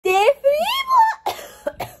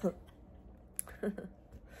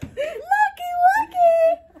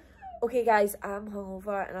Okay guys, I'm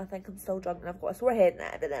hungover and I think I'm still drunk and I've got a sore head and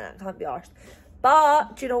everything. I can't be arsed.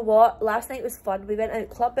 But do you know what? Last night was fun. We went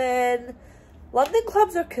out clubbing. London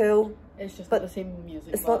clubs are cool. It's just not the same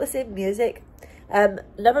music. It's not the same music.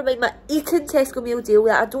 Never mind my eating Tesco meal deal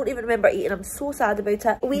that I don't even remember eating. I'm so sad about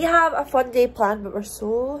it. We have a fun day planned, but we're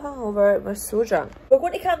so hungover and we're so drunk. We're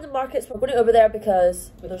going to Camden Markets. We're going to Uber there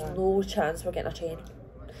because there's no chance we're getting a train.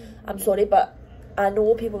 I'm sorry, but I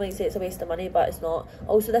know people might say it's a waste of money, but it's not.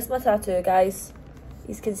 Also, this is my tattoo, guys.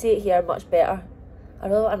 You can see it here much better. I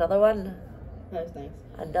really want another one. That's nice.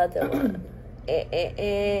 Another one.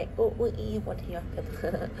 Oh, one here.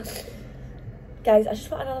 Guys, I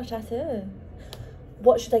just want another tattoo.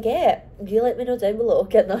 What should I get? You let me know down below.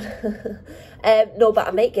 Get none. No, but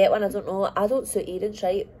I might get one. I don't know. I don't suit earrings,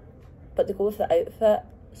 right? But they go with the outfit,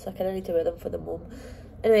 so I kind of need to wear them for the moment.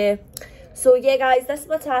 Anyway, so yeah, guys, this is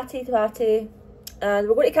my tatty. And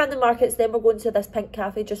we're going to Camden Markets, then we're going to this pink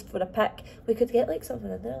cafe just for a pic. We could get like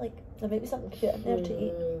something in there, like there might be something cute in there to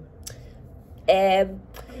eat.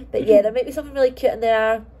 But yeah, there might be something really cute in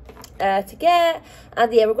there to get.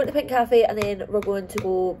 And yeah, we're going to Pink Cafe and then we're going to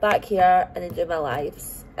go back here and then do my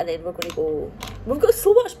lives. And then we're going to go... We've got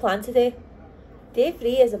so much planned today. Day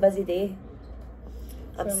 3 is a busy day.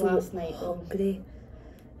 I'm so last night, hungry.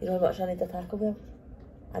 You know how much I need a Taco Bell?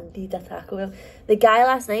 I need a Taco Bell. The guy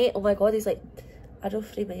last night, oh my god, he's like, I drove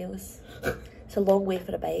 3 miles. It's a long way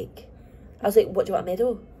for a bike. I was like, what, do you want a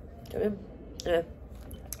medal? Do you know what I mean? Anyway.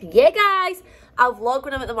 Yeah, guys, I'll vlog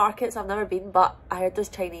when I'm at the markets. I've never been, but I heard there's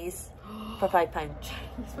Chinese for £5.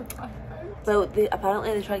 Chinese for £5? Well,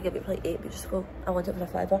 apparently they try to give it for like 8, but just go, I want it for a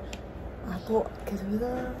 £5. I thought, can I do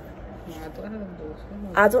that? Yeah, I don't have those.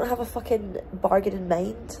 I don't have a fucking bargain in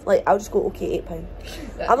mind. Like, I'll just go, okay, £8.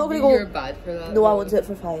 I'm not gonna go. You're bad for that. No, I want it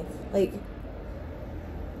for 5. Like,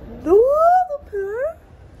 no, I'm not poor.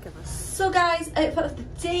 So, guys, outfit of the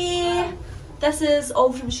day. This is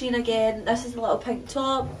all from Shein again. This is a little pink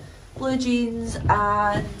top, blue jeans,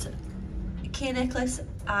 and K necklace,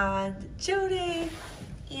 and jewellery,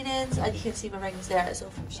 earrings, and you can see my rings there. It's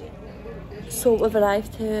all from Shein. So we've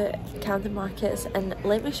arrived to Camden Markets, and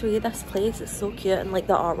let me show you this place. It's so cute, and like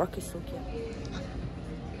the artwork is so cute.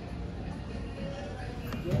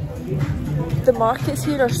 The markets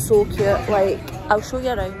here are so cute. Like, I'll show you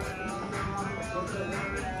around.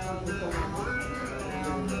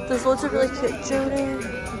 There's loads of really cute jewellery.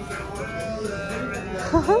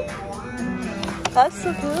 That's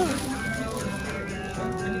so cool.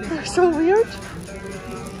 They're so weird.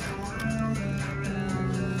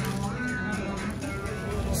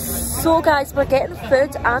 So guys, we're getting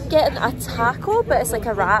food. I'm getting a taco, but it's like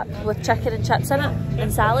a wrap with chicken and chips in it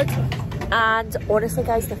and salad. And honestly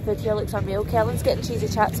guys, the food here looks unreal. Kellen's getting cheesy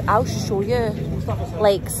chips. I'll show you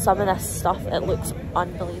like some of this stuff. It looks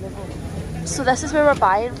unbelievable. So this is where we're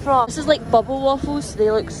buying from. This is like bubble waffles. They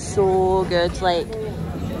look so good. Like,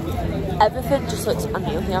 everything just looks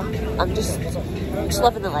unreal here. I'm just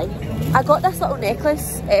living the life. I got this little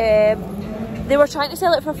necklace. They were trying to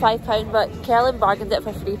sell it for £5, but Kellen bargained it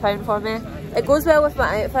for £3 for me. It goes well with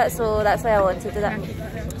my outfit, so that's why I wanted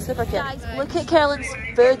it. Super cute. Guys, look at Kellen's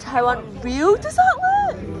food. How unreal does that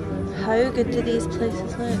look? How good do these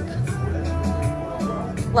places look?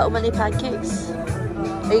 Little mini pancakes.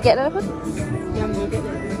 Are you getting anything? Yeah, I'm going to get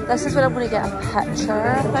it. This is where I'm going to get a picture,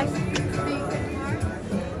 I think.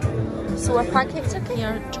 So our pancakes are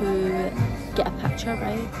here to get a picture,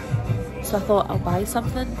 right? So I thought I'll buy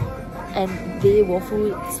something. And the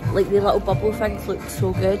waffles, like the little bubble things, look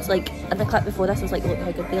so good. Like in the clip before this, I was like, look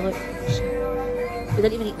how good they look. We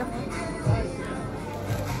didn't even eat them.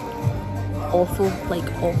 Awful, like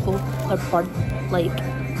awful. They're burnt. Like,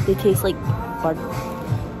 they taste like burnt.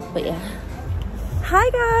 But yeah. Hi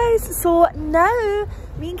guys, so now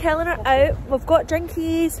me and Kellen are out. We've got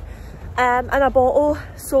drinkies and a bottle,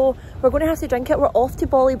 so we're going to have to drink it. We're off to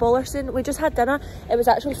Bbyyy soon. We just had dinner. It was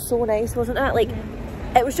actually so nice, wasn't it? Like,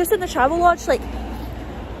 it was just in the travel lodge. Like,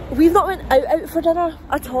 we've not went out for dinner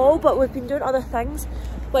at all, but we've been doing other things,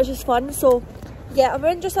 which is fun. So yeah, I'm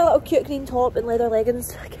wearing just a little cute green top and leather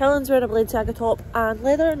leggings. Kellen's wearing a Balenciaga top and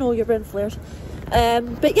leather. No, you're wearing flares.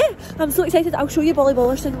 But yeah, I'm so excited. I'll show you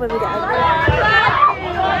Bbyyy soon when we get out.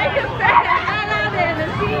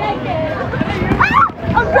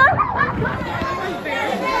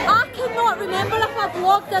 I cannot remember if I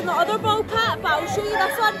vlogged in the other ball pit, but I'll show you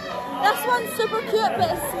this one. This one's super cute,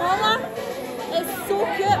 but it's smaller. It's so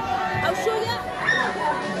cute. I'll show you.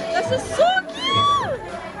 This is so cute.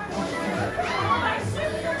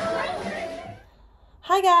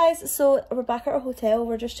 Hi guys, so we're back at our hotel.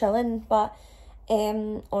 We're just chilling, but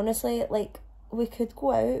honestly, like, we could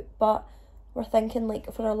go out, but we're thinking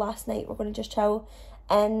like for our last night we're going to just chill,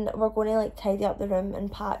 and we're going to like tidy up the room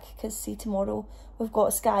and pack, because see, tomorrow we've got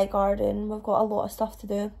a sky garden, we've got a lot of stuff to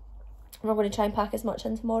do, and we're going to try and pack as much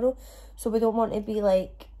in tomorrow, so we don't want to be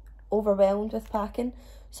like overwhelmed with packing.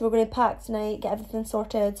 So we're going to pack tonight, get everything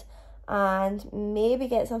sorted, and maybe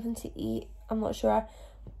get something to eat, I'm not sure.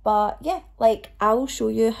 But yeah, like I'll show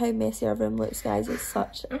you how messy our room looks, guys. It's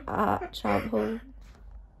such a tramp hole.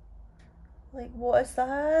 Like, what is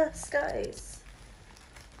this, guys?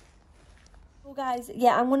 So guys,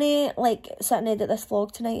 yeah, I'm gonna like sit and edit this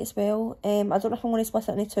vlog tonight as well. I don't know if I'm gonna split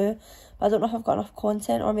it into two, but I don't know if I've got enough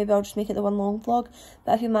content, or maybe I'll just make it the one long vlog.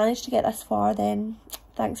 But if you managed to get this far, then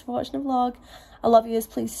thanks for watching the vlog. I love you.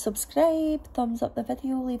 Please subscribe, thumbs up the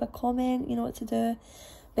video, leave a comment, you know what to do.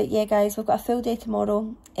 But yeah, guys, we've got a full day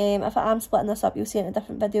tomorrow. If I am splitting this up, you'll see it in a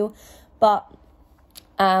different video, but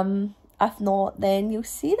if not, then you'll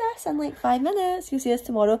see this in like 5 minutes. You'll see us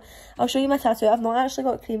tomorrow. I'll show you my tattoo. I've not actually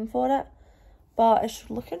got cream for it, but it's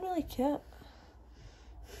looking really cute.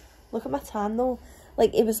 Look at my tan though.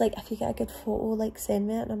 Like, it was like, if you get a good photo, like send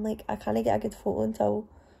me it. And I'm like, I can't get a good photo until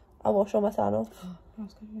I wash all my tan off.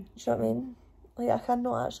 That's good. Do you know what I mean? Like, I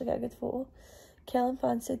cannot actually get a good photo. Kellen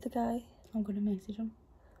fancied the guy. I'm going to message him.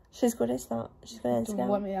 She's going to Snap. She's going to Instagram. Don't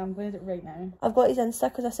want me, I'm going to do it right now. I've got his Insta,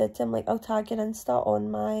 because I said to him, like, I'll tag your Insta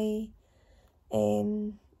on my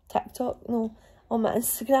TikTok. No, on my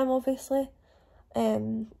Instagram, obviously.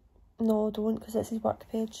 No, don't, because it's his work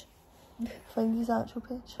page. Find his actual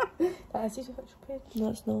page. That is his actual page? No,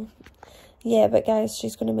 it's not. Yeah, but guys,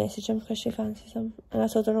 she's going to message him because she fancies him. And I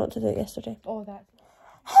told her not to do it yesterday. Oh, that's...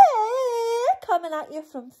 Hey, coming at you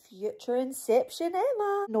from future Inception,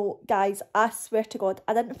 Emma. No, guys, I swear to God,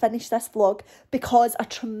 I didn't finish this vlog because a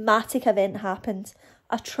traumatic event happened.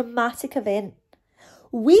 A traumatic event.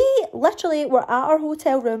 We literally were at our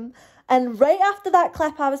hotel room, and right after that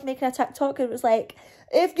clip I was making a TikTok, and it was like,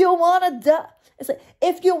 if you want to die, it's like,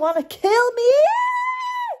 if you want to kill me,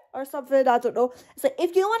 or something, I don't know. It's like,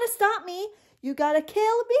 if you want to stop me, you gotta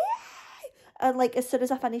kill me. And like, as soon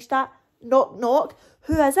as I finished that, knock knock,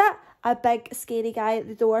 who is it? A big scary guy at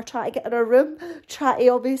the door trying to get in our room, trying to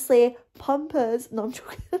obviously pump us. No, I'm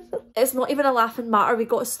joking. It's not even a laughing matter. We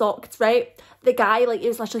got stalked, right? The guy, like, he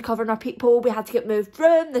was literally covering our peephole. We had to get moved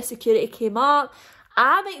room. The security came up.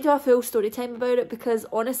 I might do a full story time about it, because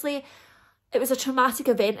honestly, it was a traumatic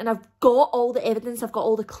event, and I've got all the evidence. I've got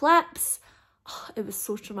all the clips. Oh, it was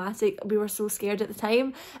so traumatic. We were so scared at the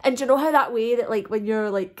time. And do you know how that way that, like, when you're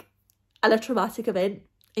like in a traumatic event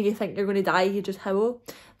and you think you're going to die, you just howl?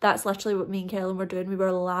 That's literally what me and Kellen were doing. We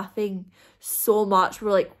were laughing so much. We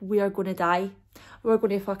were like, we are going to die. We're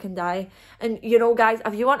going to fucking die. And you know, guys,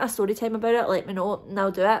 if you want a story time about it, let me know and I'll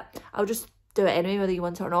do it. I'll just do it anyway, whether you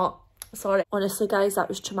want it or not. Sorry. Honestly, guys, that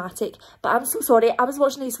was traumatic. But I'm so sorry. I was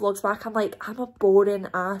watching these vlogs back. I'm like, I'm a boring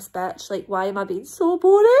ass bitch. Like, why am I being so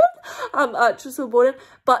boring? I'm actually so boring.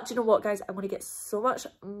 But do you know what, guys? I'm going to get so much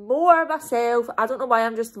more myself. I don't know why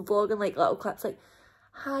I'm just vlogging like little clips like,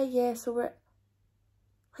 hi, yeah, so we're...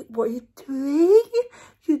 Like, what are you doing?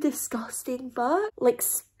 You disgusting butt. Like,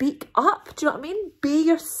 speak up. Do you know what I mean? Be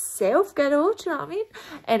yourself, girl. Do you know what I mean?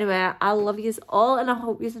 Anyway, I love yous all, and I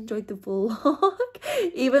hope yous enjoyed the vlog.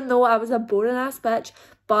 Even though I was a boring ass bitch.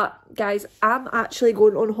 But, guys, I'm actually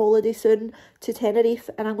going on holiday soon to Tenerife,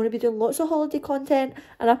 and I'm going to be doing lots of holiday content.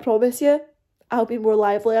 And I promise you, I'll be more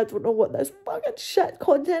lively. I don't know what this fucking shit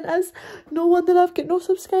content is. No wonder I've got no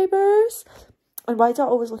subscribers. And why do I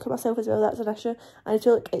always look at myself as well? That's an issue. I need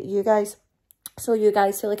to look at you guys. So you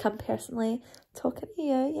guys feel like I'm personally talking to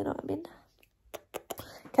you. You know what I mean?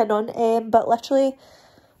 Carrying on. But literally,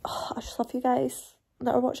 oh, I just love you guys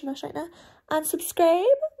that are watching this right now. And subscribe.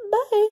 Bye.